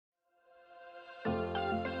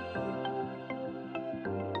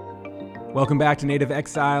Welcome back to Native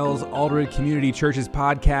Exiles, Alderwood Community Church's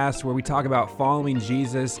podcast, where we talk about following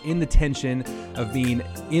Jesus in the tension of being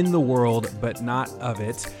in the world, but not of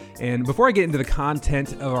it. And before I get into the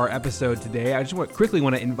content of our episode today, I just quickly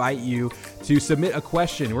want to invite you to submit a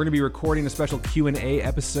question. We're going to be recording a special Q&A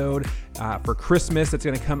episode for Christmas that's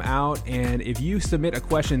going to come out. And if you submit a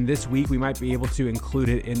question this week, we might be able to include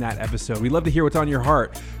it in that episode. We'd love to hear what's on your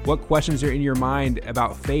heart, what questions are in your mind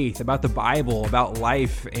about faith, about the Bible, about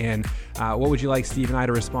life, and what would you like Steve and I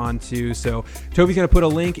to respond to? So Toby's going to put a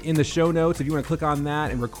link in the show notes. If you want to click on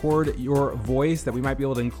that and record your voice that we might be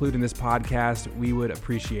able to include in this podcast, we would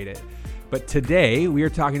appreciate it. But today we are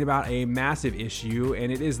talking about a massive issue,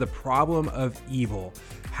 and it is the problem of evil.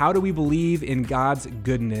 How do we believe in God's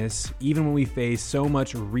goodness even when we face so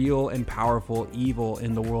much real and powerful evil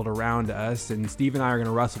in the world around us? And Steve and I are going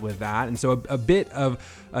to wrestle with that. And so a bit of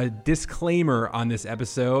a disclaimer on this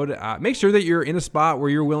episode. Make sure that you're in a spot where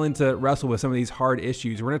you're willing to wrestle with some of these hard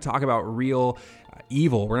issues. We're going to talk about real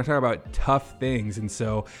evil. We're going to talk about tough things. And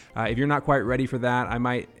so if you're not quite ready for that, I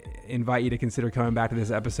might invite you to consider coming back to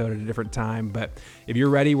this episode at a different time. But if you're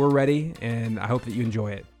ready, we're ready, and I hope that you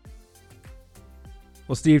enjoy it.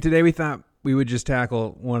 Well, Steve, today we thought we would just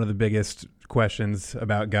tackle one of the biggest questions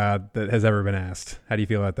about God that has ever been asked. How do you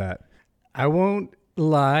feel about that? I won't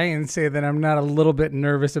lie and say that I'm not a little bit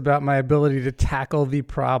nervous about my ability to tackle the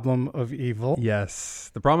problem of evil.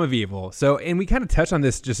 Yes, the problem of evil. So, and we kind of touched on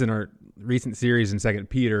this just in our recent series in 2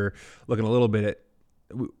 Peter, looking a little bit at,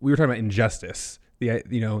 we were talking about injustice.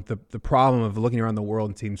 The problem of looking around the world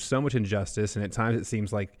and seeing so much injustice, and at times it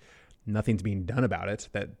seems like nothing's being done about it,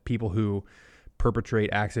 that people who perpetrate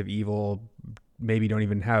acts of evil maybe don't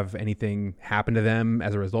even have anything happen to them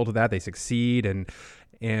as a result of that. They succeed,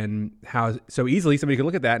 and how so easily somebody could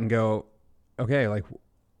look at that and go, okay, like,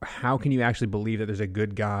 how can you actually believe that there's a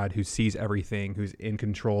good God who sees everything, who's in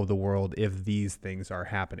control of the world if these things are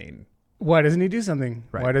happening? Why doesn't he do something?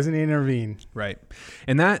 Right. Why doesn't he intervene? Right.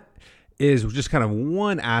 And that is just kind of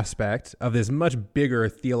one aspect of this much bigger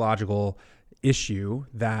theological issue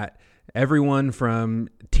that everyone from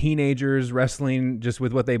teenagers wrestling just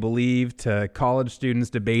with what they believe to college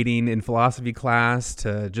students debating in philosophy class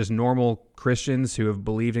to just normal Christians who have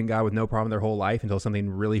believed in God with no problem their whole life until something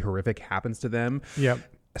really horrific happens to them. Yep.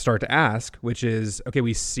 Start to ask, which is, okay,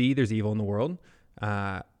 we see there's evil in the world.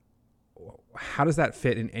 How does that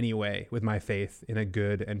fit in any way with my faith in a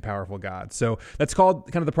good and powerful God? So that's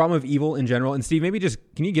called kind of the problem of evil in general. And Steve, maybe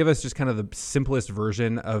can you give us just kind of the simplest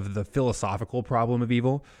version of the philosophical problem of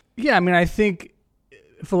evil? Yeah, I mean, I think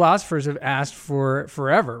philosophers have asked for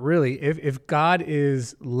forever, really. If God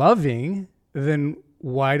is loving, then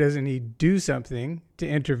why doesn't he do something to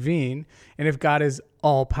intervene? And if God is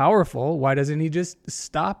all-powerful, why doesn't he just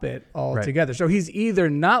stop it altogether? Right. So he's either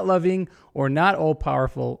not loving or not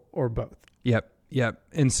all-powerful or both. Yep.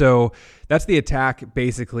 And so that's the attack,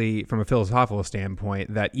 basically, from a philosophical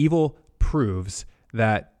standpoint, that evil proves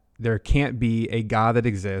that there can't be a God that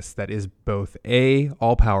exists that is both A,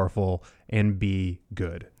 all-powerful, and B,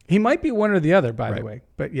 good. He might be one or the other, by the way,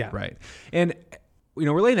 but yeah. Right. And,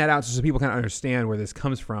 we're laying that out so people kind of understand where this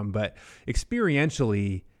comes from, but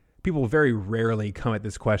experientially, people very rarely come at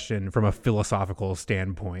this question from a philosophical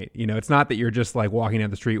standpoint. It's not that you're just like walking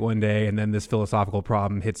down the street one day and then this philosophical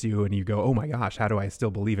problem hits you and you go, oh my gosh, how do I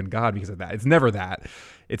still believe in God because of that? It's never that.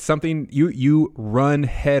 It's something you run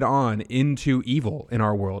head on into evil in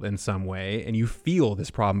our world in some way, and you feel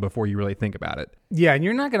this problem before you really think about it. Yeah, and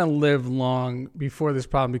you're not going to live long before this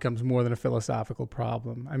problem becomes more than a philosophical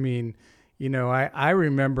problem. I mean, I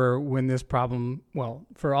remember when this problem, well,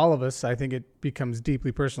 for all of us, I think it becomes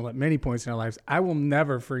deeply personal at many points in our lives. I will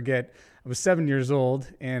never forget, I was 7 years old,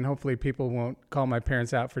 and hopefully people won't call my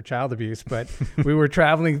parents out for child abuse, but we were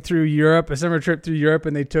traveling through Europe, a summer trip through Europe,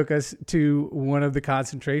 and they took us to one of the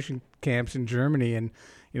concentration camps in Germany. And,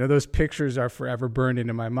 those pictures are forever burned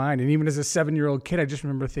into my mind. And even as a 7-year-old kid, I just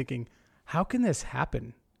remember thinking, how can this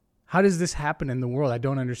happen? How does this happen in the world? I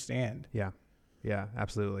don't understand. Yeah,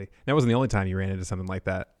 absolutely. That wasn't the only time you ran into something like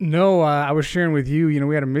that. No, I was sharing with you,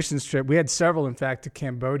 we had a missions trip. We had several, in fact, to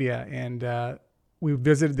Cambodia, and we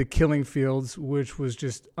visited the killing fields, which was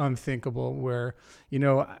just unthinkable, where,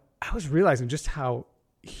 I was realizing just how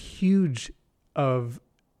huge of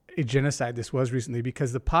a genocide this was recently,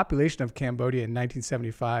 because the population of Cambodia in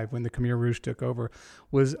 1975, when the Khmer Rouge took over,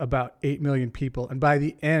 was about 8 million people. And by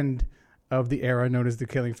the end of the era known as the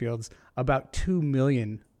killing fields, about 2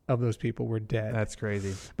 million of those people were dead. That's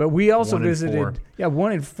crazy. But we also visited,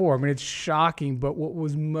 1 in 4. I mean, it's shocking. But what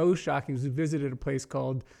was most shocking is we visited a place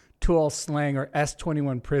called Tuol Sleng, or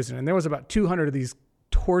S21 prison. And there was about 200 of these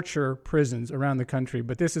torture prisons around the country.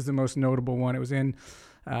 But this is the most notable one. It was in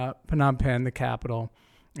Phnom Penh, the capital.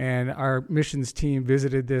 And our missions team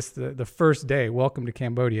visited this the first day, welcome to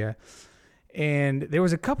Cambodia. And there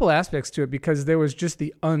was a couple aspects to it because there was just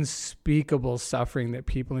the unspeakable suffering that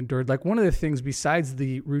people endured. Like one of the things besides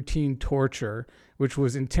the routine torture, which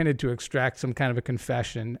was intended to extract some kind of a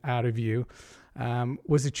confession out of you,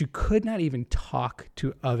 was that you could not even talk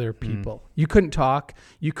to other people. You couldn't talk.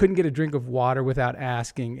 You couldn't get a drink of water without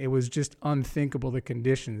asking. It was just unthinkable, the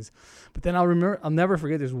conditions. But then I'll never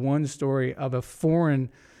forget this one story of a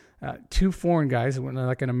two foreign guys,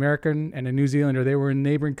 like an American and a New Zealander. They were in the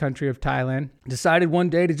neighboring country of Thailand. Decided one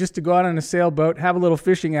day to go out on a sailboat, have a little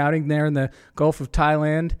fishing outing there in the Gulf of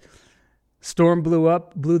Thailand. Storm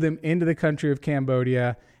blew them into the country of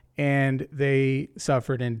Cambodia, and they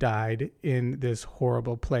suffered and died in this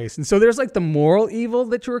horrible place. And so there's like the moral evil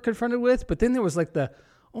that you were confronted with, but then there was like oh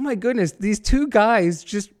my goodness, these two guys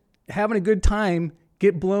just having a good time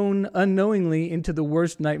get blown unknowingly into the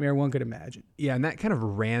worst nightmare one could imagine. Yeah, and that kind of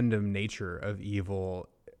random nature of evil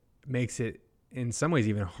makes it in some ways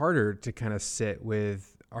even harder to kind of sit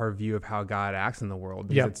with our view of how God acts in the world.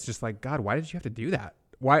 Because it's just like, God, why did you have to do that?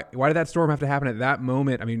 Why did that storm have to happen at that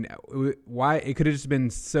moment? I mean, why? It could have just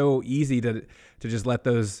been so easy to just let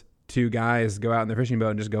those two guys go out in their fishing boat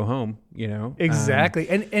and just go home, you know? Exactly.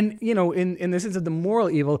 And you know, in the sense of the moral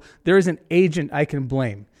evil, there is an agent I can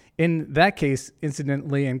blame. In that case,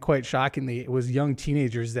 incidentally and quite shockingly, it was young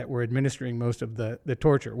teenagers that were administering most of the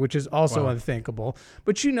torture, which is also unthinkable.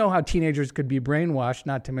 But you know how teenagers could be brainwashed,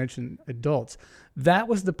 not to mention adults. That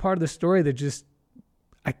was the part of the story that just,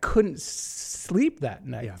 I couldn't sleep that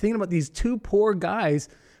night. Yeah. Thinking about these two poor guys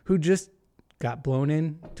who just got blown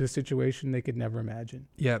into a situation they could never imagine.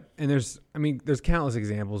 Yeah. And there's countless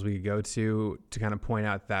examples we could go to kind of point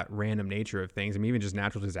out that random nature of things. I mean, even just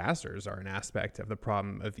natural disasters are an aspect of the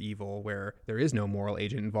problem of evil where there is no moral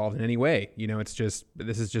agent involved in any way. You know, this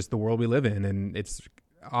is just the world we live in. And it's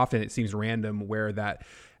often, it seems random where that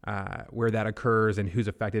occurs and who's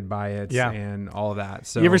affected by it and all of that.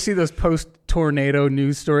 So you ever see those post-tornado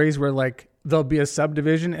news stories where like there'll be a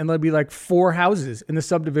subdivision and there'll be like 4 houses in the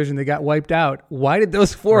subdivision that got wiped out? Why did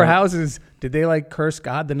those 4 houses, did they like curse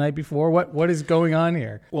God the night before? What is going on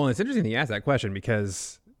here? Well, it's interesting that you asked that question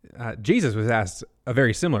because Jesus was asked a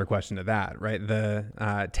very similar question to that, right?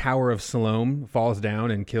 The Tower of Siloam falls down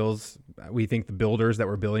and kills, we think, the builders that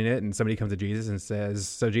were building it. And somebody comes to Jesus and says,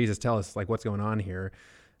 so Jesus, tell us like what's going on here.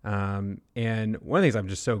 And one of the things I'm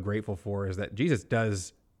just so grateful for is that Jesus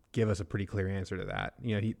does give us a pretty clear answer to that.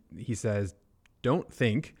 You know, he says, don't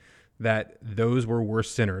think that those were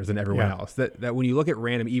worse sinners than everyone else. That when you look at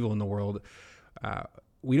random evil in the world,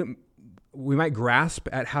 we might grasp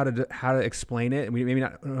at how to explain it, and we maybe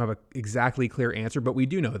not have an exactly clear answer, but we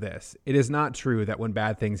do know this. It is not true that when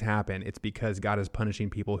bad things happen, it's because God is punishing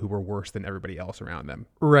people who were worse than everybody else around them.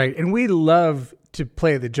 Right. And we love to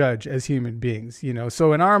play the judge as human beings, you know.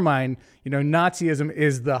 So in our mind, you know, Nazism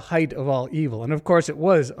is the height of all evil. And of course it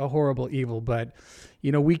was a horrible evil, but,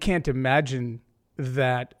 you know, we can't imagine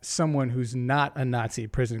that someone who's not a Nazi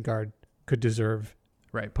prison guard could deserve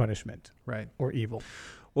punishment or evil.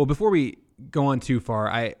 Well, before we go on too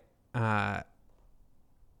far,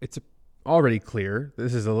 it's already clear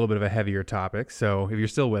this is a little bit of a heavier topic. So if you're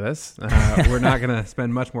still with us, we're not going to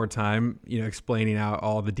spend much more time, you know, explaining out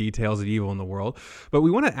all the details of evil in the world. But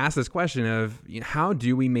we want to ask this question of, you know, how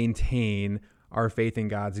do we maintain our faith in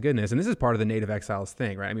God's goodness? And this is part of the native exiles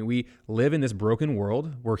thing, right? I mean, we live in this broken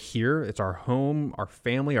world. We're here. It's our home, our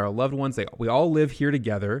family, our loved ones. We all live here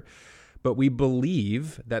together. But we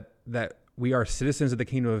believe that we are citizens of the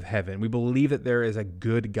kingdom of heaven. We believe that there is a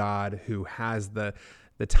good God who has the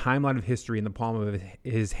timeline of history in the palm of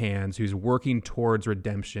his hands, who's working towards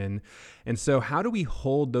redemption. And so how do we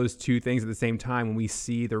hold those two things at the same time when we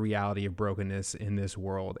see the reality of brokenness in this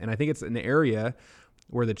world? And I think it's an area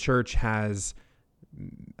where the church has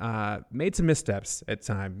made some missteps at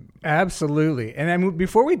time. Absolutely. And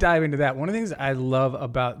before we dive into that, one of the things I love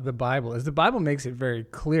about the Bible is the Bible makes it very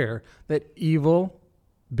clear that evil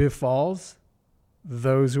befalls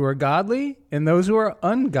those who are godly and those who are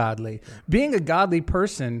ungodly. Being a godly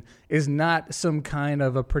person is not some kind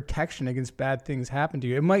of a protection against bad things happen to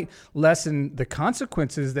you. It might lessen the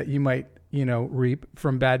consequences that you might, you know, reap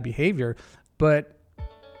from bad behavior, but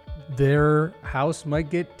their house might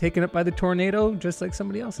get taken up by the tornado just like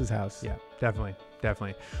somebody else's house. Yeah, definitely.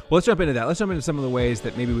 Well, let's jump into that. Let's jump into some of the ways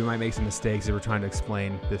that maybe we might make some mistakes as we're trying to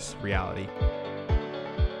explain this reality.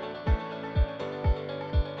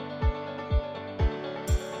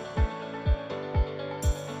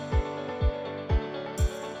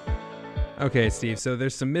 Okay, Steve, so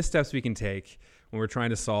there's some missteps we can take when we're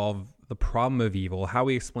trying to solve the problem of evil, how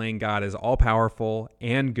we explain God as all powerful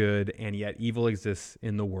and good, and yet evil exists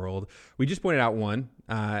in the world. We just pointed out one,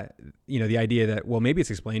 the idea that, well, maybe it's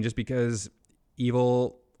explained just because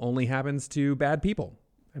evil only happens to bad people.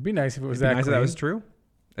 It'd be nice if it was It'd be that nice clean. if that was true.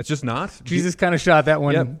 It's just not. Jesus kind of shot that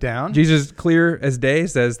one down. Jesus, clear as day,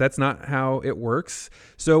 says that's not how it works.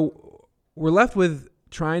 So we're left with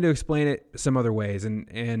trying to explain it some other ways.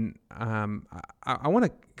 And I want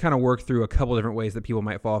to kind of work through a couple different ways that people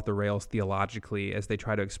might fall off the rails theologically as they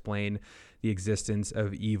try to explain the existence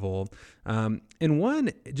of evil. And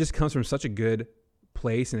one, it just comes from such a good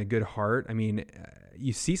place and a good heart. I mean,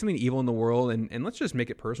 you see something evil in the world, and let's just make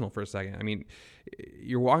it personal for a second. I mean,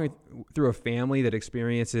 you're walking through a family that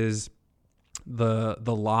experiences the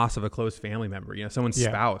loss of a close family member. Someone's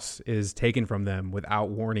spouse is taken from them without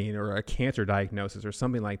warning, or a cancer diagnosis or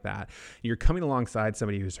something like that. You're coming alongside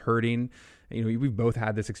somebody who's hurting. We've both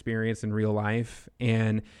had this experience in real life.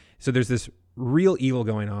 And so there's this real evil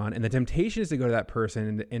going on, and the temptation is to go to that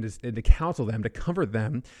person and to counsel them, to comfort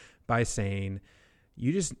them by saying,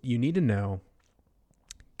 you need to know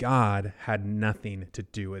God had nothing to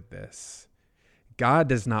do with this. God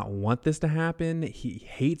does not want this to happen. He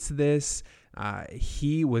hates this.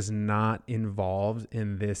 He was not involved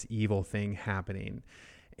in this evil thing happening.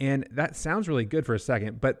 And that sounds really good for a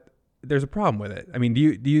second, but there's a problem with it. I mean, do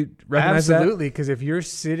you recognize that? Absolutely, because if you're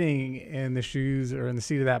sitting in the shoes or in the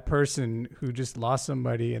seat of that person who just lost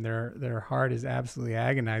somebody and their heart is absolutely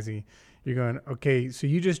agonizing, you're going, okay, so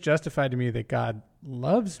you just justified to me that God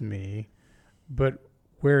loves me, but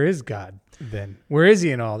where is God then? Where is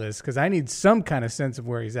he in all this? Because I need some kind of sense of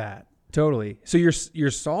where he's at. Totally. So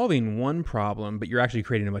you're solving one problem, but you're actually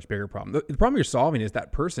creating a much bigger problem. The problem you're solving is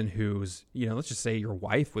that person who's, let's just say your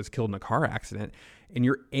wife was killed in a car accident, and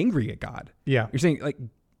you're angry at God. Yeah. You're saying, like,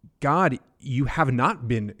 God, you have not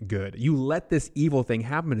been good. You let this evil thing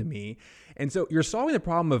happen to me. And so you're solving the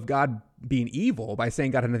problem of God being evil by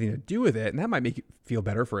saying God had nothing to do with it. And that might make you feel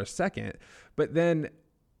better for a second. But then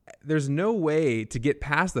there's no way to get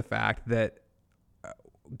past the fact that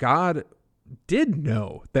God did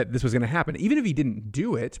know that this was going to happen. Even if he didn't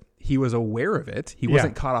do it, he was aware of it. He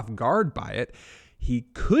wasn't caught off guard by it. He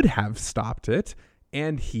could have stopped it,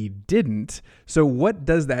 and he didn't. So what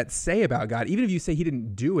does that say about God? Even if you say he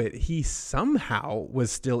didn't do it, he somehow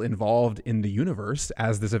was still involved in the universe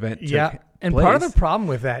as this event took place. And part of the problem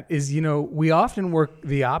with that is, we often work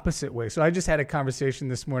the opposite way. So I just had a conversation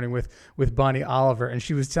this morning with Bonnie Oliver, and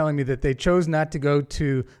she was telling me that they chose not to go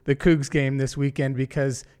to the Cougs game this weekend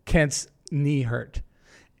because Kent's knee hurt.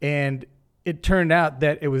 And it turned out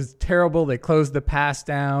that it was terrible. They closed the pass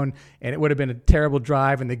down, and it would have been a terrible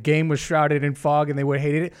drive, and the game was shrouded in fog, and they would have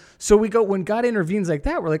hated it. So we go, when God intervenes like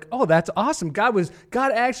that, we're like, oh, that's awesome. God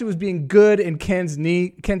actually was being good in Kent's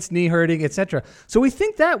knee hurting, etc. So we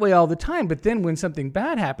think that way all the time, but then when something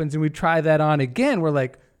bad happens and we try that on again, we're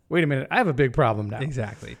like, wait a minute, I have a big problem now.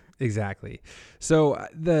 Exactly. So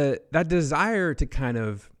that desire to kind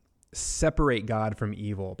of separate God from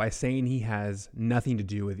evil by saying he has nothing to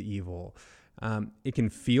do with evil, it can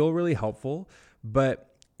feel really helpful,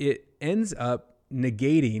 but it ends up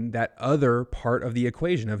negating that other part of the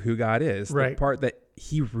equation of who God is, the part that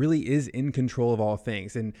he really is in control of all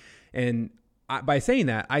things. And by saying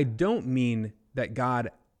that, I don't mean that God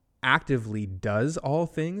actively does all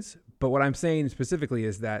things, but what I'm saying specifically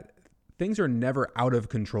is that things are never out of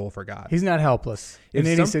control for God. He's not helpless in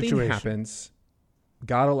any situation. If something happens,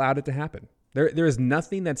 God allowed it to happen. There is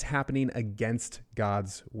nothing that's happening against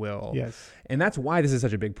God's will. Yes. And that's why this is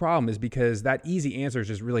such a big problem, is because that easy answer is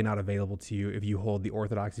just really not available to you if you hold the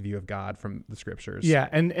orthodox view of God from the scriptures. Yeah,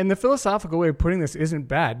 and the philosophical way of putting this isn't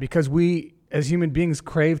bad, because we as human beings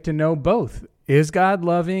crave to know both. Is God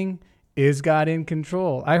loving? Is God in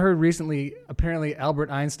control? I heard recently, apparently Albert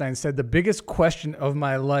Einstein said the biggest question of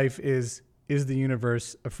my life is the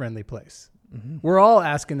universe a friendly place? Mm-hmm. We're all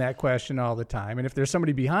asking that question all the time. And if there's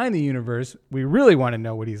somebody behind the universe, we really want to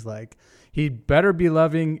know what he's like. He'd better be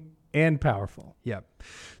loving and powerful. Yep.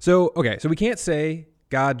 So we can't say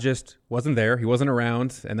God just wasn't there. He wasn't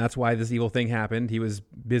around, and that's why this evil thing happened. He was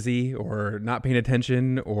busy or not paying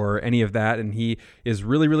attention or any of that. And he is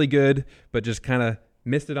really, really good, but just kind of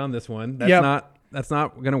missed it on this one. That's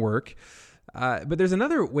not going to work. But there's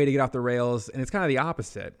another way to get off the rails, and it's kind of the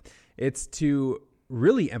opposite. It's to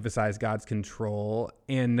really emphasize God's control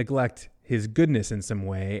and neglect his goodness in some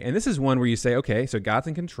way. And this is one where you say, okay, so God's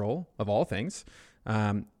in control of all things.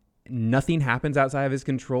 Nothing happens outside of his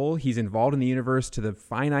control. He's involved in the universe to the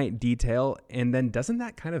finite detail. And then doesn't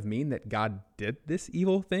that kind of mean that God did this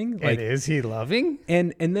evil thing? And is he loving?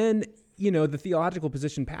 And then, the theological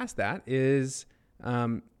position past that is,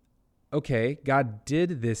 okay, God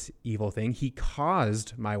did this evil thing. He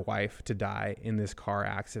caused my wife to die in this car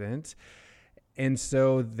accident. And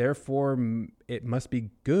so therefore it must be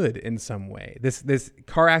good in some way. This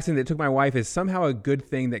car accident that took my wife is somehow a good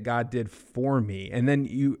thing that God did for me. And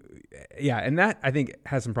then and that I think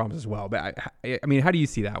has some problems as well. But I mean, how do you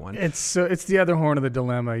see that one? It's the other horn of the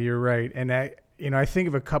dilemma. You're right. And I think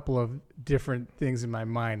of a couple of different things in my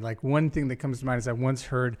mind. Like one thing that comes to mind is I once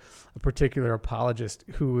heard a particular apologist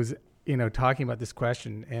who was, talking about this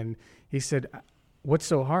question, and he said, what's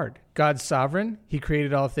so hard? God's sovereign. He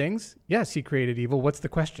created all things. Yes, he created evil. What's the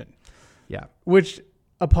question? Yeah. Which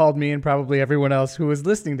appalled me and probably everyone else who was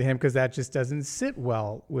listening to him, because that just doesn't sit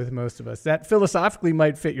well with most of us. That philosophically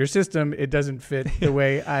might fit your system. It doesn't fit the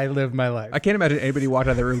way I live my life. I can't imagine anybody walking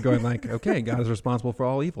out of the room going like, okay, God is responsible for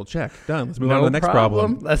all evil. Check. Done. Let's move on to the next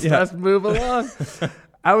problem. Let's move along.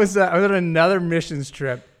 I was on another missions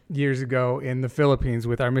trip years ago in the Philippines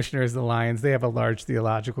with our missionaries, the Lions. They have a large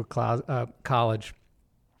theological college.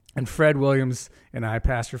 And Fred Williams and I,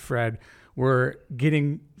 Pastor Fred, were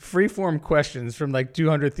getting free-form questions from like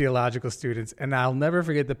 200 theological students. And I'll never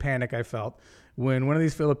forget the panic I felt when one of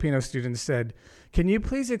these Filipino students said, can you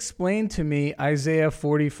please explain to me Isaiah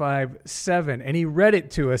 45:7? And he read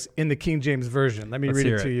it to us in the King James Version. Let's read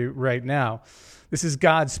it to you right now. This is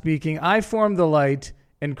God speaking. I form the light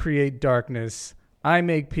and create darkness. I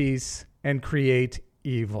make peace and create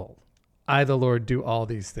evil. I, the Lord, do all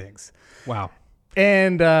these things. Wow.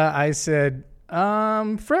 And I said,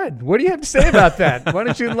 Fred, what do you have to say about that? Why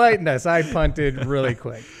don't you enlighten us? I punted really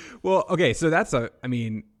quick. Well, okay, so that's a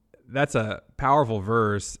powerful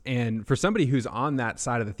verse. And for somebody who's on that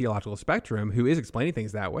side of the theological spectrum, who is explaining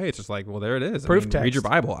things that way, it's just like, well, there it is. Proof text. Read your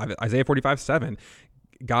Bible. Isaiah 45:7.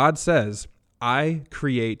 God says, I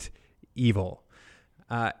create evil.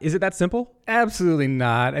 Is it that simple? Absolutely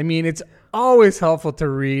not. I mean, it's always helpful to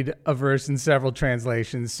read a verse in several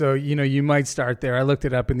translations. So, you might start there. I looked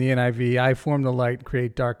it up in the NIV. I form the light and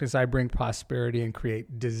create darkness. I bring prosperity and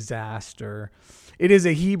create disaster. It is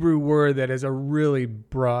a Hebrew word that is a really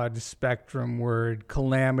broad spectrum word.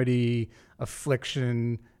 Calamity,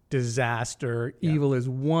 affliction, disaster. Yeah. Evil is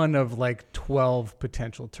one of like 12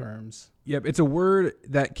 potential terms. Yep. It's a word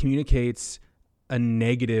that communicates a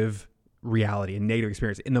negative reality, a negative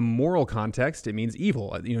experience. In the moral context, it means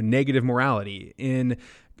evil, negative morality. In,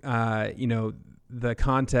 the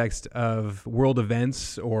context of world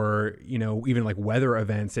events or, even like weather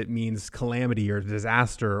events, it means calamity or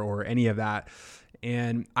disaster or any of that.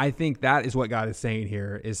 And I think that is what God is saying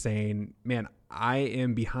here, is saying, man, I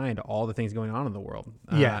am behind all the things going on in the world.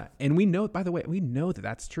 Yeah. And we know, by the way, that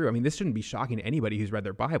that's true. I mean, this shouldn't be shocking to anybody who's read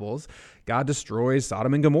their Bibles. God destroys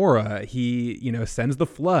Sodom and Gomorrah. He, sends the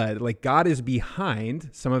flood. Like, God is behind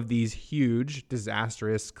some of these huge,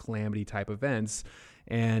 disastrous, calamity type events.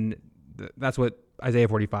 And that's what Isaiah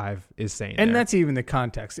 45 is saying. And that's even the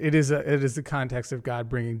context. It is the context of God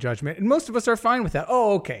bringing judgment. And most of us are fine with that.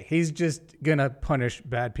 Oh, okay. He's just going to punish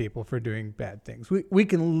bad people for doing bad things. We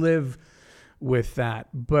can live with that,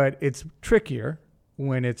 but it's trickier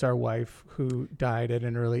when it's our wife who died at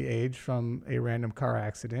an early age from a random car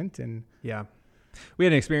accident. And yeah, we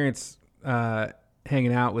had an experience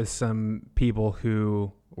hanging out with some people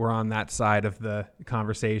who were on that side of the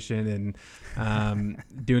conversation and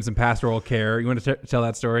doing some pastoral care. You want to tell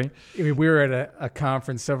that story? We were at a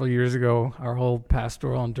conference several years ago, our whole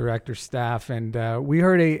pastoral and director staff, and we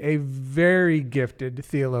heard a very gifted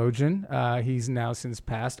theologian. He's now since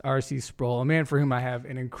passed, R.C. Sproul, a man for whom I have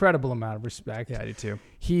an incredible amount of respect. Yeah, I do too.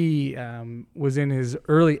 He was in his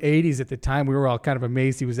early 80s at the time. We were all kind of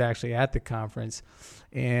amazed he was actually at the conference.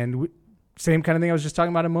 And same kind of thing I was just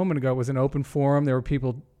talking about a moment ago. It was an open forum. There were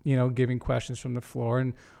people, giving questions from the floor.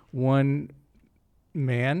 And one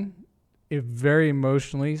man, very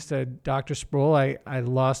emotionally, said, Dr. Sproul, I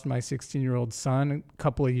lost my 16-year-old son a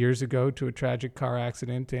couple of years ago to a tragic car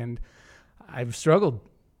accident. And I've struggled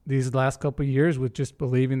these last couple of years with just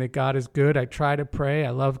believing that God is good. I try to pray. I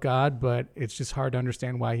love God, but it's just hard to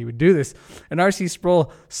understand why he would do this. And R.C.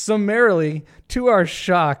 Sproul summarily, to our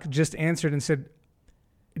shock, just answered and said,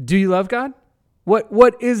 do you love God?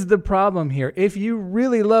 What is the problem here? If you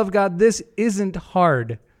really love God, this isn't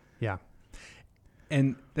hard. Yeah.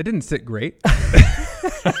 And that didn't sit great.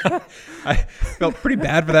 I felt pretty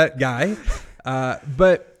bad for that guy.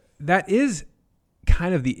 But that is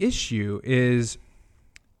kind of the issue, is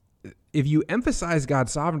if you emphasize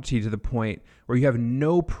God's sovereignty to the point where you have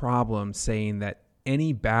no problem saying that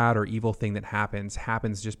any bad or evil thing that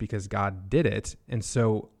happens just because God did it. And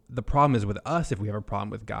so the problem is with us if we have a problem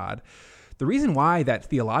with God. The reason why that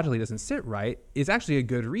theologically doesn't sit right is actually a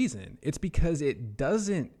good reason. It's because it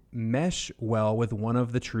doesn't mesh well with one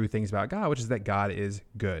of the true things about God, which is that God is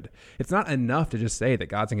good. It's not enough to just say that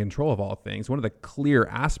God's in control of all things. One of the clear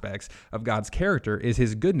aspects of God's character is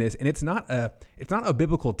his goodness, and it's not a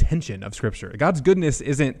biblical tension of Scripture. God's goodness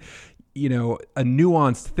isn't, a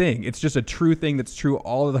nuanced thing. It's just a true thing that's true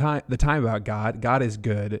all of the time about God. God is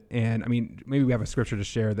good. And I mean, maybe we have a scripture to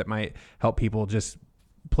share that might help people just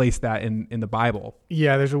place that in the Bible.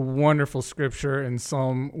 Yeah, there's a wonderful scripture in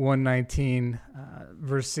Psalm 119,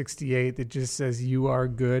 verse 68 that just says, "You are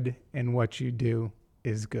good and what you do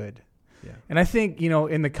is good." Yeah. And I think,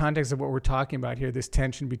 in the context of what we're talking about here, this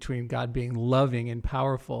tension between God being loving and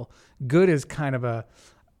powerful, good is kind of a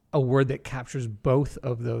word that captures both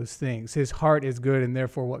of those things. His heart is good, and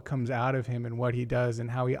therefore what comes out of him and what he does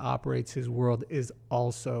and how he operates his world is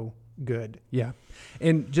also good. Yeah.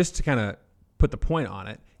 And just to kind of put the point on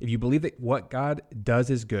it, if you believe that what God does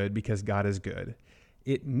is good because God is good,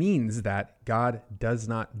 it means that God does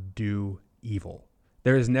not do evil.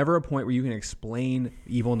 There is never a point where you can explain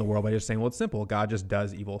evil in the world by just saying, well, it's simple. God just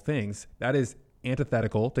does evil things. That is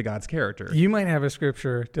antithetical to God's character. You might have a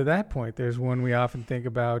scripture to that point. There's one we often think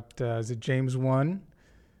about. Is it James 1?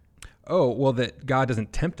 Oh, well, that God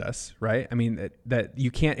doesn't tempt us, right? I mean, that you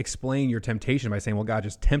can't explain your temptation by saying, well, God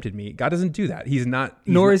just tempted me. God doesn't do that.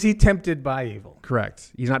 Nor is he tempted by evil.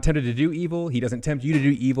 Correct. He's not tempted to do evil. He doesn't tempt you to do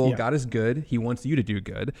evil. Yeah. God is good. He wants you to do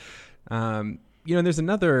good. There's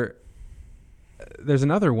another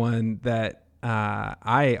one that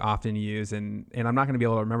I often use, and I'm not going to be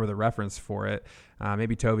able to remember the reference for it.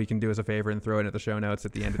 Maybe Toby can do us a favor and throw it into the show notes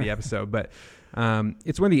at the end of the episode. But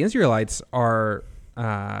it's when the Israelites are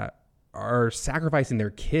sacrificing their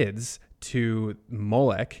kids to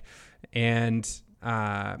Molech, and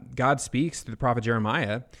God speaks through the prophet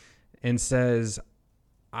Jeremiah and says,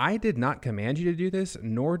 "I did not command you to do this,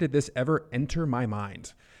 nor did this ever enter my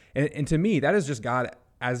mind." And to me, that is just God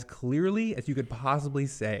as clearly as you could possibly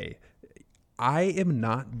say, I am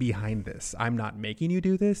not behind this. I'm not making you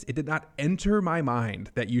do this. It did not enter my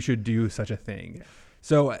mind that you should do such a thing. Yeah.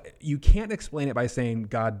 So you can't explain it by saying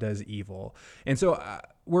God does evil. And so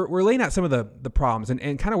we're laying out some of the problems,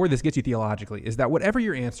 and kind of where this gets you theologically is that whatever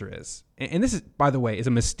your answer is, and this is, by the way, is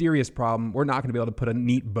a mysterious problem. We're not going to be able to put a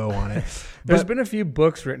neat bow on it. There's been a few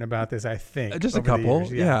books written about this, I think. Just a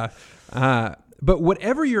couple, yeah. But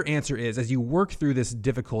whatever your answer is, as you work through this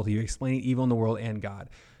difficulty of explaining evil in the world and God,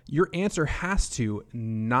 your answer has to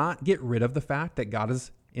not get rid of the fact that God is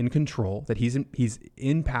in control, that he's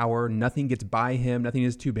in power, nothing gets by him, nothing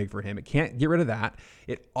is too big for him. It can't get rid of that.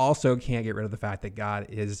 It also can't get rid of the fact that God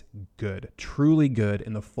is good, truly good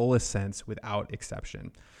in the fullest sense without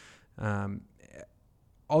exception.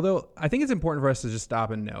 Although I think it's important for us to just stop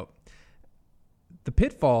and note, the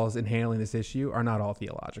pitfalls in handling this issue are not all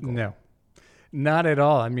theological. No. Not at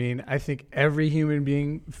all. I mean, I think every human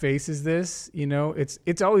being faces this.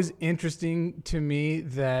 It's always interesting to me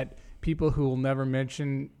that people who will never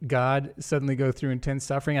mention God suddenly go through intense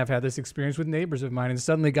suffering. I've had this experience with neighbors of mine, and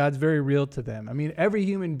suddenly God's very real to them. I mean, every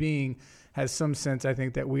human being has some sense, I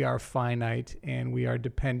think, that we are finite and we are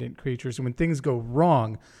dependent creatures. And when things go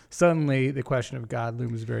wrong, suddenly the question of God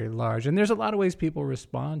looms very large. And there's a lot of ways people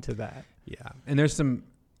respond to that. Yeah. And there's some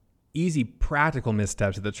easy practical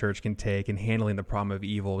missteps that the church can take in handling the problem of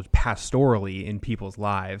evil pastorally in people's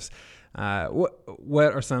lives.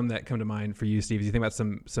 What are some that come to mind for you, Steve, as you think about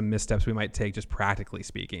some missteps we might take just practically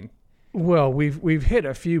speaking? Well, we've hit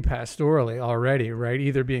a few pastorally already, right?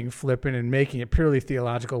 Either being flippant and making it purely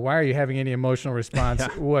theological. Why are you having any emotional response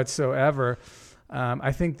whatsoever?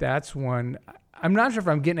 I think that's one. I'm not sure if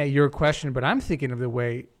I'm getting at your question, but I'm thinking of the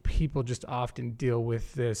way people just often deal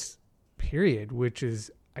with this period, which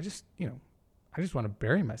is I just want to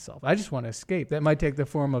bury myself. I just want to escape. That might take the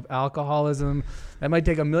form of alcoholism. That might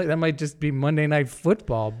take that might just be Monday Night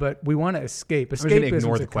Football. But we want to escape. I'm going to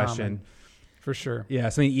ignore the question. For sure. Yeah,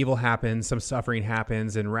 something evil happens, some suffering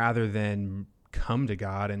happens, and rather than come to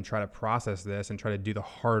God and try to process this and try to do the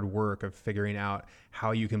hard work of figuring out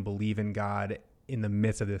how you can believe in God in the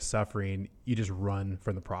midst of this suffering, you just run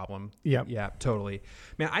from the problem. Yeah, totally.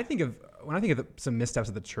 Man, when I think of some missteps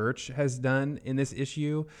that the church has done in this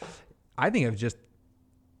issue, I think of just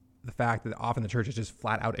the fact that often the church has just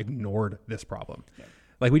flat out ignored this problem. Yeah.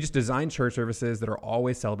 Like we just design church services that are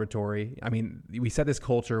always celebratory. I mean, we set this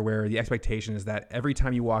culture where the expectation is that every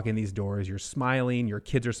time you walk in these doors, you're smiling, your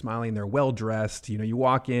kids are smiling, they're well dressed. You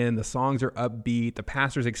walk in, the songs are upbeat, the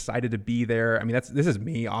pastor's excited to be there. I mean, this is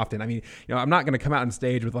me often. I mean, I'm not going to come out on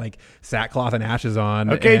stage with like sackcloth and ashes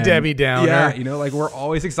on. Okay, Debbie Downer. Yeah, like we're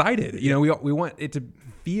always excited. We want it to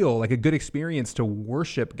feel like a good experience to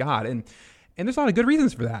worship God. And there's a lot of good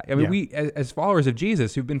reasons for that. I mean, Yeah. we, as followers of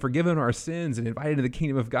Jesus, who've been forgiven our sins and invited to the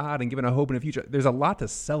kingdom of God and given a hope in the future, there's a lot to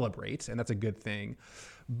celebrate, and that's a good thing.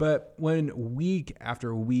 But when week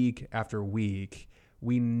after week after week,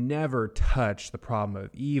 we never touch the problem of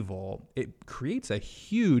evil, it creates a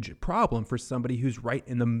huge problem for somebody who's right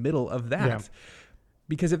in the middle of that. Yeah.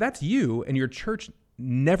 Because if that's you and your church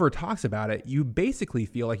never talks about it, you basically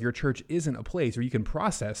feel like your church isn't a place where you can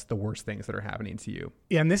process the worst things that are happening to you.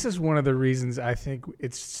 Yeah, and this is one of the reasons I think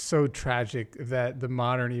it's so tragic that the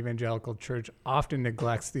modern evangelical church often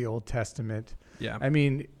neglects the Old Testament. Yeah. I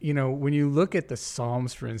mean, when you look at the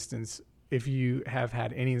Psalms, for instance, if you have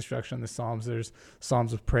had any instruction on the Psalms, there's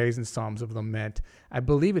Psalms of praise and Psalms of lament. I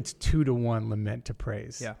believe it's 2-to-1 lament to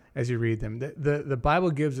praise as you read them. The Bible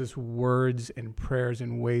gives us words and prayers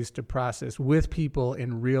and ways to process with people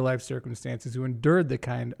in real life circumstances who endured the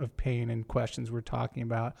kind of pain and questions we're talking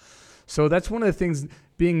about. So that's one of the things,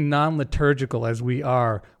 being non-liturgical as we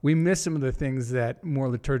are, we miss some of the things that more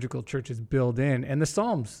liturgical churches build in, and the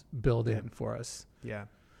Psalms build in for us. Yeah.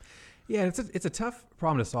 Yeah, it's a tough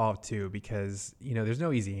problem to solve too, because there's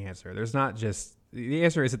no easy answer. There's not just the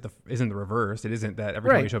answer isn't the reverse. It isn't that every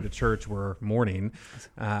time we show up to church we're mourning.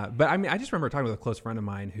 But I mean, I just remember talking with a close friend of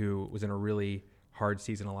mine who was in a really hard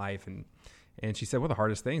season of life, and she said one of the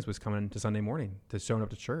hardest things was coming to Sunday morning, to showing up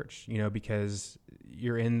to church. Because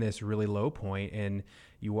you're in this really low point, and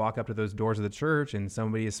you walk up to those doors of the church and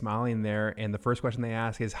somebody is smiling there, and the first question they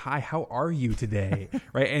ask is, "Hi, how are you today?"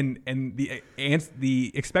 Right? And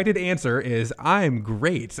the expected answer is, "I'm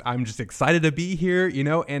great. I'm just excited to be here,"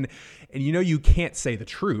 and you can't say the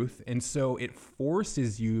truth, and so it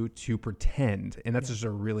forces you to pretend, and that's just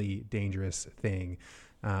a really dangerous thing.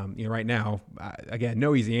 Right now, again,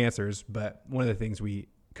 no easy answers, but one of the things we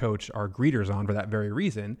coach our greeters on for that very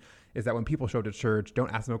reason is that when people show up to church, don't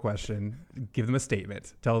ask them a question, give them a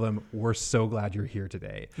statement. Tell them, "We're so glad you're here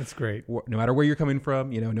today." That's great. No matter where you're coming from,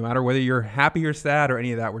 no matter whether you're happy or sad or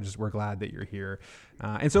any of that, we're glad that you're here.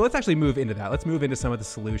 And so let's actually move into that. Let's move into some of the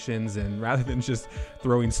solutions, and rather than just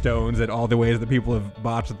throwing stones at all the ways that people have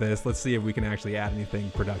botched this, let's see if we can actually add anything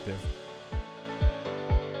productive.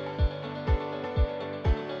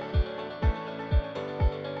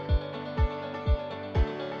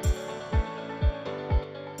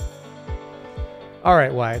 All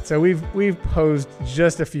right, Wyatt. So we've posed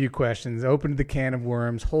just a few questions, opened the can of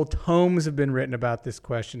worms. Whole tomes have been written about this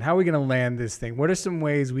question. How are we going to land this thing? What are some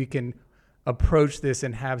ways we can approach this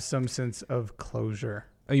and have some sense of closure?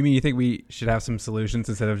 Oh, you mean you think we should have some solutions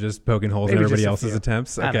instead of just poking holes in Maybe everybody just a else's few.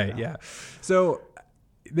 attempts? Okay, yeah. So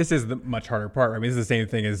this is the much harder part. Right? I mean, this is the same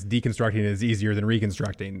thing as deconstructing is easier than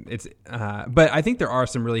reconstructing. But I think there are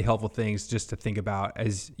some really helpful things just to think about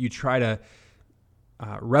as you try to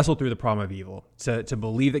wrestle through the problem of evil, to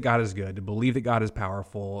believe that God is good, to believe that God is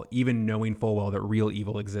powerful, even knowing full well that real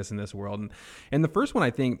evil exists in this world. And the first one, I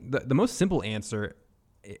think, the most simple answer,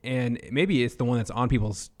 and maybe it's the one that's on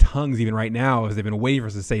people's tongues even right now as they've been waiting for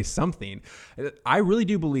us to say something. I really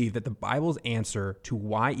do believe that the Bible's answer to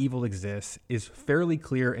why evil exists is fairly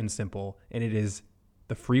clear and simple, and it is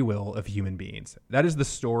the free will of human beings. That is the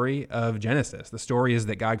story of Genesis. The story is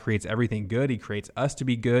that God creates everything good. He creates us to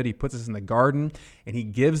be good. He puts us in the garden, and he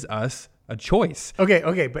gives us a choice.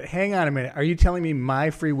 Okay, but hang on a minute. Are you telling me my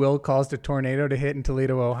free will caused a tornado to hit in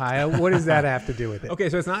Toledo, Ohio? What does that have to do with it? Okay,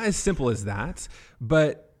 so it's not as simple as that,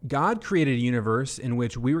 but God created a universe in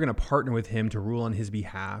which we were going to partner with him to rule on his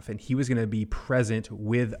behalf, and he was going to be present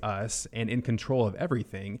with us and in control of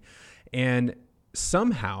everything. And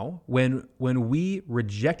somehow, when we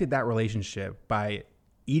rejected that relationship by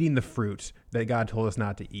eating the fruit that God told us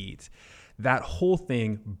not to eat, that whole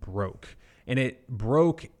thing broke. And it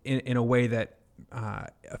broke in a way that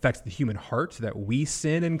affects the human heart, that we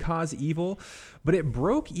sin and cause evil. But it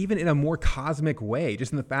broke even in a more cosmic way,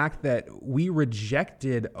 just in the fact that we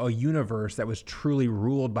rejected a universe that was truly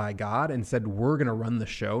ruled by God and said, we're going to run the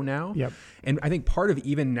show now. Yep. And I think part of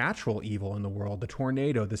even natural evil in the world, the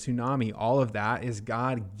tornado, the tsunami, all of that is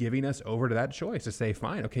God giving us over to that choice to say,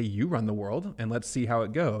 fine, okay, you run the world and let's see how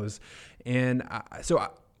it goes. And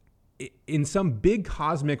in some big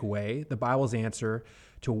cosmic way, the Bible's answer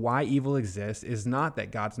to why evil exists is not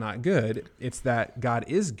that God's not good. It's that God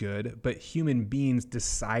is good, but human beings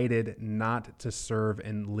decided not to serve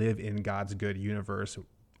and live in God's good universe.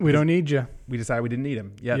 We don't need you. We decided we didn't need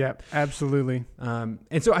him. Yep, absolutely. And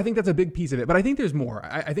so I think that's a big piece of it. But I think there's more.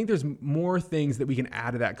 I think there's more things that we can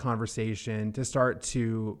add to that conversation to start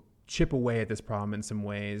to chip away at this problem in some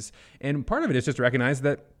ways. And part of it is just to recognize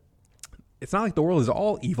that it's not like the world is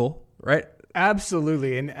all evil, right?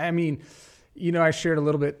 Absolutely. And I mean, I shared a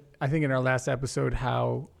little bit, I think in our last episode,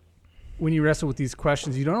 how when you wrestle with these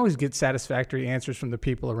questions, you don't always get satisfactory answers from the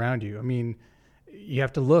people around you. I mean, you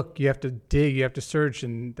have to look, you have to dig, you have to search,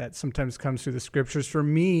 and that sometimes comes through the scriptures. For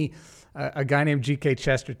me, a guy named G.K.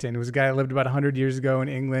 Chesterton, who was a guy that lived about 100 years ago in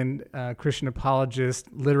England, Christian apologist,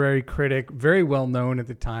 literary critic, very well known at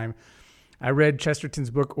the time. I read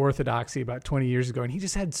Chesterton's book Orthodoxy about 20 years ago, and he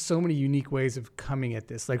just had so many unique ways of coming at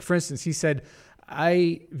this. Like, for instance, he said,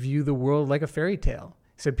 I view the world like a fairy tale.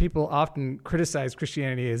 He said people often criticize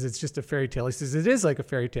Christianity as it's just a fairy tale. He says it is like a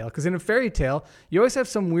fairy tale, because in a fairy tale, you always have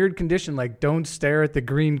some weird condition like don't stare at the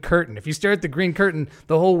green curtain. If you stare at the green curtain,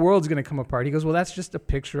 the whole world's going to come apart. He goes, well, that's just a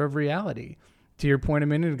picture of reality. To your point a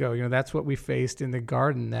minute ago, that's what we faced in the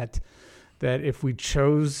garden, that if we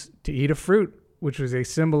chose to eat a fruit, which was a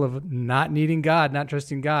symbol of not needing God, not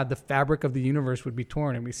trusting God, the fabric of the universe would be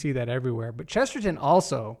torn, and we see that everywhere. But Chesterton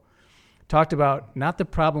also talked about not the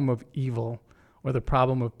problem of evil or the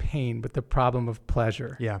problem of pain, but the problem of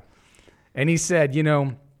pleasure. Yeah. And he said,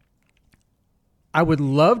 I would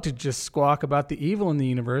love to just squawk about the evil in the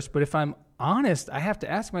universe, but if I'm honest, I have to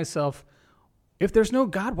ask myself, if there's no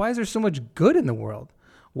God, why is there so much good in the world?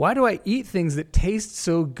 Why do I eat things that taste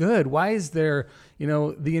so good? Why is there,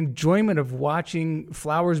 the enjoyment of watching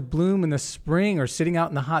flowers bloom in the spring or sitting out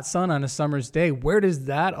in the hot sun on a summer's day? Where does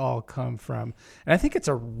that all come from? And I think it's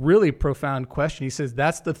a really profound question. He says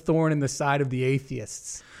that's the thorn in the side of the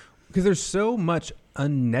atheists. Because there's so much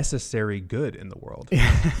unnecessary good in the world,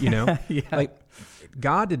 Yeah. Like,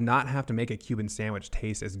 God did not have to make a Cuban sandwich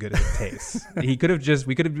taste as good as it tastes. We could have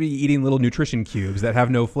been eating little nutrition cubes that have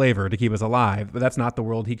no flavor to keep us alive, but that's not the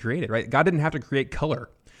world he created, right? God didn't have to create color.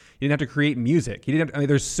 He didn't have to create music.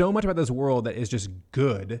 There's so much about this world that is just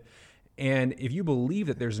good. And if you believe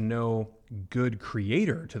that there's no good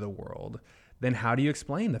creator to the world, then how do you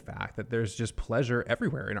explain the fact that there's just pleasure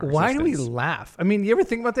everywhere in our existence? Why do we laugh? I mean, you ever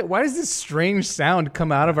think about that? Why does this strange sound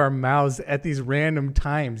come out of our mouths at these random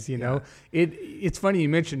times? It's funny you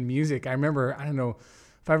mentioned music. I remember,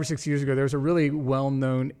 5 or 6 years ago, there was a really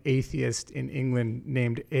well-known atheist in England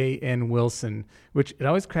named A.N. Wilson, which it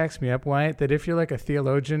always cracks me up, Wyatt, that if you're like a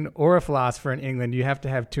theologian or a philosopher in England, you have to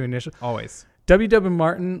have two initials. Always. W.W.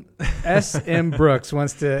 Martin, S.M. Brooks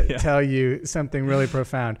wants to tell you something really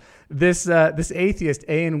profound. This atheist,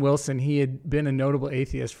 A.N. Wilson, he had been a notable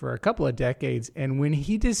atheist for a couple of decades, and when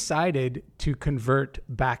he decided to convert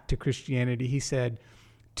back to Christianity, he said,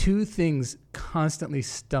 2 things constantly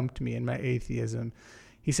stumped me in my atheism.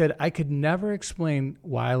 He said, I could never explain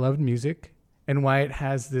why I loved music and why it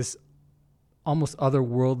has this almost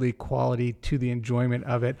otherworldly quality to the enjoyment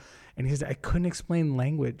of it. And he said, I couldn't explain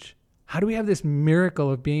language. How do we have this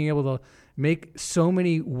miracle of being able to make so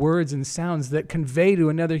many words and sounds that convey to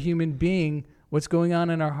another human being what's going on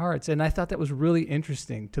in our hearts? And I thought that was really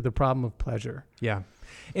interesting to the problem of pleasure. Yeah.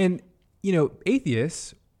 And,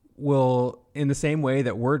 atheists will, in the same way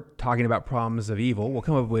that we're talking about problems of evil, will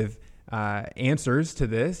come up with answers to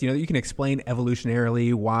this. You can explain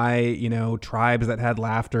evolutionarily why, tribes that had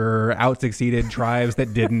laughter out-succeeded tribes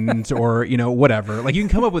that didn't, or, whatever. Like, you can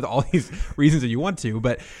come up with all these reasons that you want to,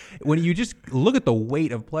 but when you just look at the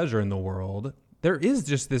weight of pleasure in the world, there is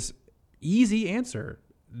just this easy answer.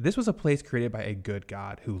 This was a place created by a good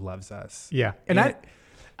God who loves us. Yeah. And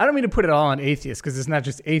I don't mean to put it all on atheists, because it's not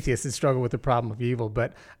just atheists that struggle with the problem of evil,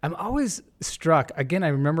 but I'm always struck. Again, I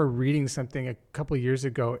remember reading something a couple of years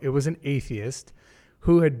ago. It was an atheist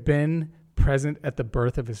who had been present at the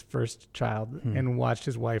birth of his first child and watched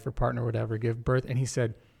his wife or partner or whatever give birth. And he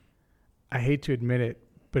said, I hate to admit it,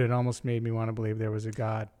 but it almost made me want to believe there was a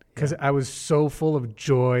God, because I was so full of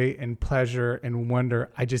joy and pleasure and wonder.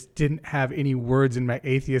 I just didn't have any words in my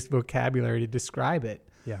atheist vocabulary to describe it.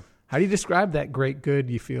 Yeah. How do you describe that great good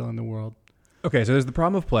you feel in the world? Okay, so there's the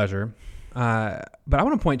problem of pleasure. But I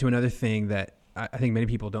want to point to another thing that I think many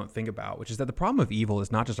people don't think about, which is that the problem of evil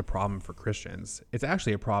is not just a problem for Christians. It's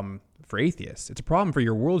actually a problem for atheists. It's a problem for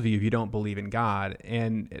your worldview if you don't believe in God.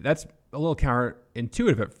 And that's a little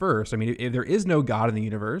counterintuitive at first. I mean, if there is no God in the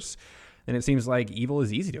universe, then it seems like evil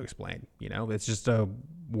is easy to explain. It's just a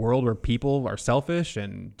world where people are selfish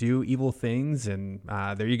and do evil things, and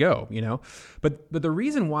there you go. But the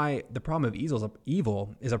reason why the problem of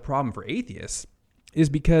evil is a problem for atheists is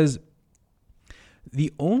because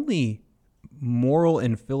the only moral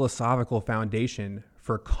and philosophical foundation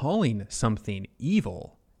for calling something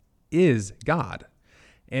evil is God.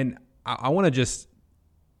 And I want to just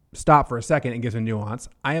stop for a second and give some nuance.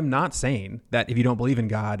 I am not saying that if you don't believe in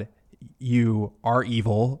God, you are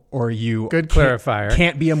evil, or you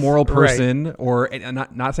can't be a moral person, right. Or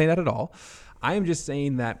not saying that at all. I am just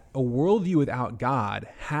saying that a worldview without God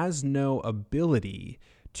has no ability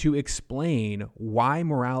to explain why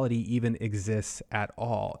morality even exists at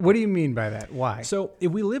all. What do you mean by that? Why? So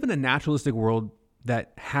if we live in a naturalistic world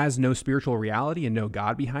that has no spiritual reality and no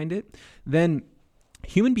God behind it, then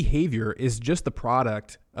human behavior is just the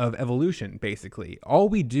product of evolution, basically. All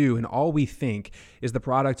we do and all we think is the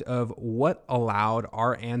product of what allowed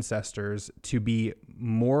our ancestors to be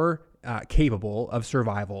more capable of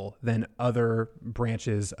survival than other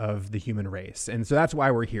branches of the human race. And so that's why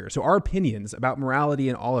we're here. So our opinions about morality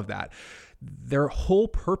and all of that, their whole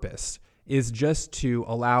purpose is just to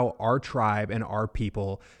allow our tribe and our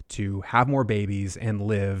people to have more babies and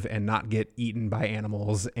live and not get eaten by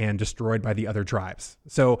animals and destroyed by the other tribes.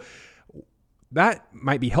 So that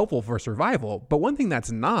might be helpful for survival, but one thing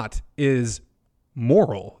that's not is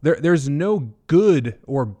moral. There's no good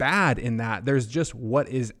or bad in that. There's just what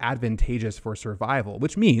is advantageous for survival,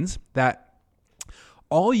 which means that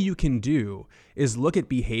all you can do is look at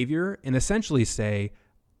behavior and essentially say,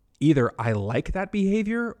 either I like that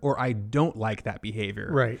behavior or I don't like that behavior.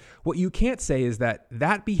 Right. What you can't say is that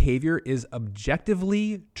that behavior is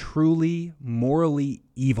objectively, truly, morally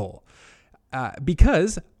evil,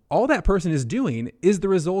 because all that person is doing is the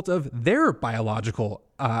result of their biological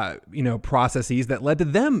processes that led to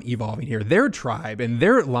them evolving here, their tribe and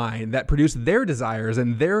their line that produced their desires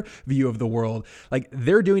and their view of the world. Like,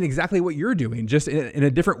 they're doing exactly what you're doing, just in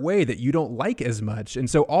a different way that you don't like as much. And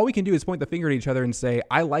so all we can do is point the finger at each other and say,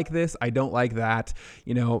 I like this, I don't like that.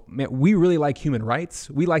 Man, we really like human rights.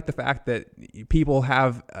 We like the fact that people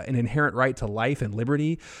have an inherent right to life and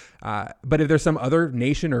liberty. But if there's some other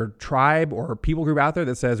nation or tribe or people group out there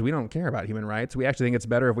that says we don't care about human rights, we actually think it's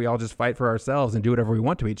better if we all just fight for ourselves and do whatever we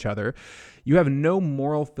want to each other, you have no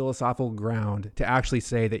moral philosophical ground to actually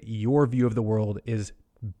say that your view of the world is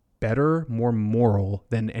better, more moral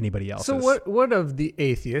than anybody else's. So what of the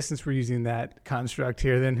atheist, since we're using that construct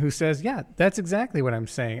here, then, who says, yeah, that's exactly what I'm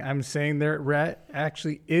saying. I'm saying there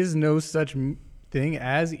actually is no such thing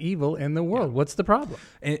as evil in the world. Yeah. What's the problem?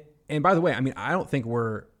 And by the way, I mean, I don't think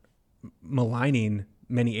we're maligning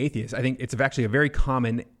many atheists. I think it's actually a very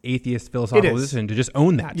common atheist philosophical position to just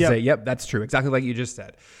own that, to say, yep, that's true, exactly like you just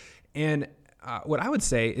said. And what I would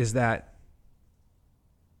say is that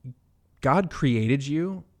God created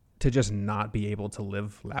you to just not be able to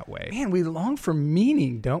live that way. Man, we long for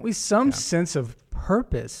meaning, don't we? Some sense of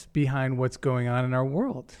purpose behind what's going on in our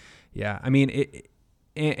world. Yeah, I mean,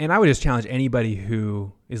 and I would just challenge anybody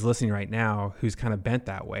who is listening right now who's kind of bent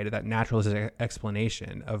that way, to that naturalistic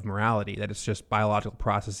explanation of morality, that it's just biological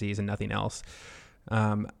processes and nothing else.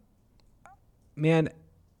 Man,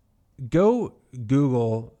 go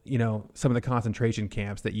Google, some of the concentration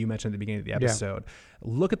camps that you mentioned at the beginning of the episode. Yeah.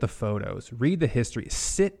 Look at the photos, read the history,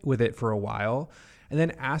 sit with it for a while, and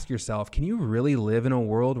then ask yourself, can you really live in a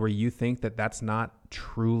world where you think that that's not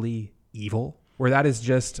truly evil? Where that is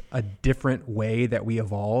just a different way that we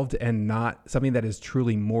evolved and not something that is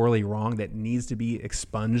truly morally wrong that needs to be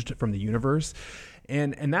expunged from the universe.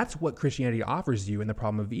 And that's what Christianity offers you in the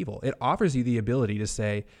problem of evil. It offers you the ability to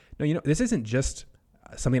say, no, this isn't just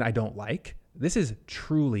something I don't like. This is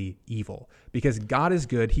truly evil, because God is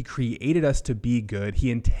good. He created us to be good.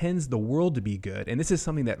 He intends the world to be good. And this is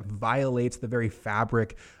something that violates the very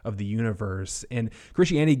fabric of the universe. And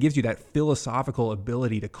Christianity gives you that philosophical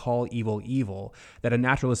ability to call evil evil that a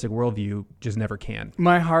naturalistic worldview just never can.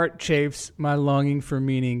 My heart chafes. My longing for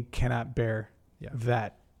meaning cannot bear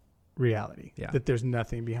that reality, that there's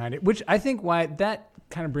nothing behind it, which I think why that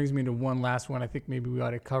kind of brings me to one last one I think maybe we ought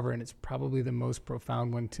to cover, and it's probably the most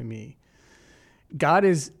profound one to me. God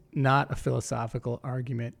is not a philosophical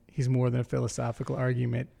argument. He's more than a philosophical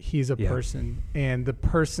argument. He's a person. And the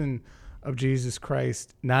person of Jesus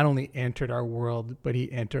Christ not only entered our world, but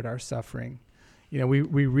he entered our suffering. We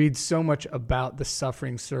read so much about the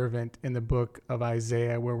suffering servant in the book of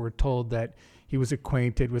Isaiah, where we're told that he was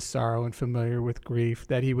acquainted with sorrow and familiar with grief,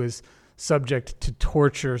 that he was subject to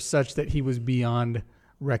torture such that he was beyond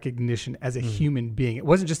recognition as a human being. It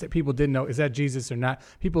wasn't just that people didn't know, is that Jesus or not?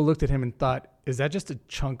 People looked at him and thought, is that just a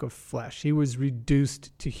chunk of flesh? He was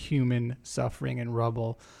reduced to human suffering and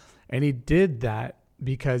rubble. And he did that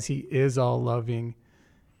because he is all loving,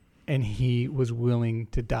 and he was willing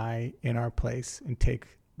to die in our place and take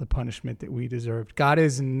the punishment that we deserved. God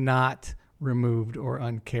is not removed or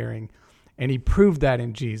uncaring, and he proved that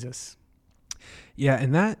in Jesus. Yeah,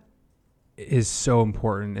 and that is so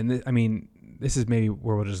important. And this is maybe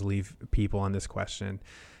where we'll just leave people on this question.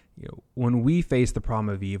 When we face the problem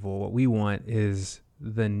of evil, what we want is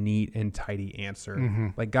the neat and tidy answer. Mm-hmm.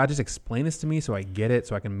 Like, God, just explain this to me so I get it,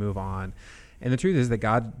 so I can move on. And the truth is that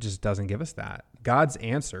God just doesn't give us that. God's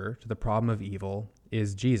answer to the problem of evil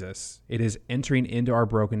is Jesus. It is entering into our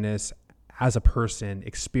brokenness, as a person,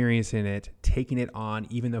 experiencing it, taking it on,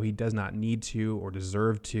 even though he does not need to or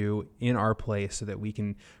deserve to, in our place so that we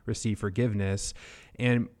can receive forgiveness.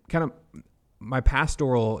 And kind of my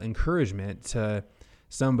pastoral encouragement to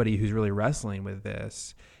somebody who's really wrestling with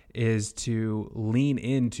this is to lean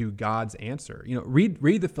into God's answer.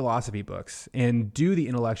 Read the philosophy books and do the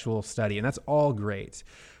intellectual study, and that's all great.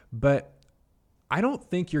 But I don't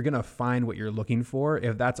think you're going to find what you're looking for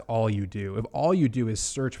if that's all you do. If all you do is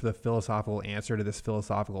search for the philosophical answer to this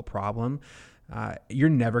philosophical problem, you're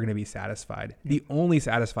never going to be satisfied. The only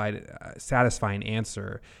satisfying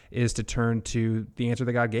answer is to turn to the answer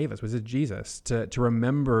that God gave us, which is Jesus, to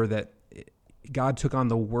remember that God took on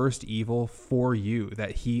the worst evil for you,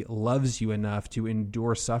 that he loves you enough to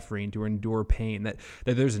endure suffering, to endure pain, that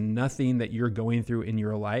there's nothing that you're going through in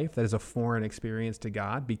your life that is a foreign experience to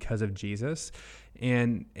God because of Jesus.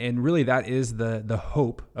 And really that is the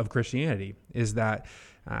hope of Christianity, is that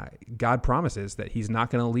God promises that he's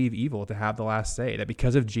not going to leave evil to have the last say, that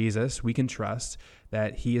because of Jesus, we can trust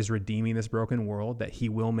that he is redeeming this broken world, that he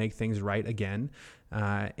will make things right again.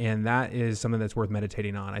 And that is something that's worth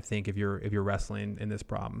meditating on, I think, if you're wrestling in this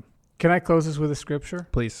problem. Can I close this with a scripture?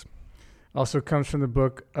 Please. Also comes from the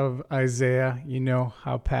book of Isaiah. You know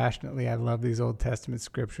how passionately I love these Old Testament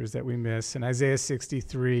scriptures that we miss. And Isaiah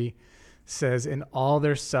 63 says, in all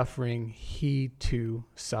their suffering, he too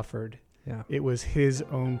suffered. Yeah. It was his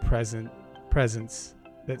own presence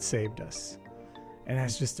that saved us. And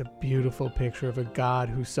that's just a beautiful picture of a God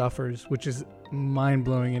who suffers, which is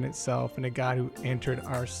mind-blowing in itself, and a God who entered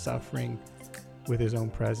our suffering with his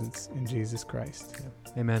own presence in Jesus Christ.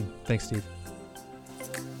 Yeah. Amen. Thanks, Steve.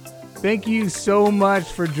 Thank you so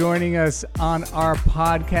much for joining us on our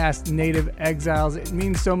podcast, Native Exiles. It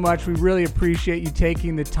means so much. We really appreciate you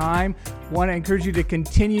taking the time. Want to encourage you to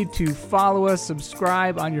continue to follow us,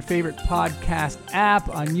 subscribe on your favorite podcast app,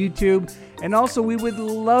 on YouTube. And also, we would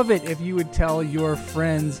love it if you would tell your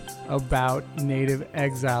friends about Native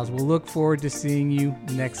Exiles. We'll look forward to seeing you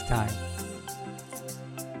next time.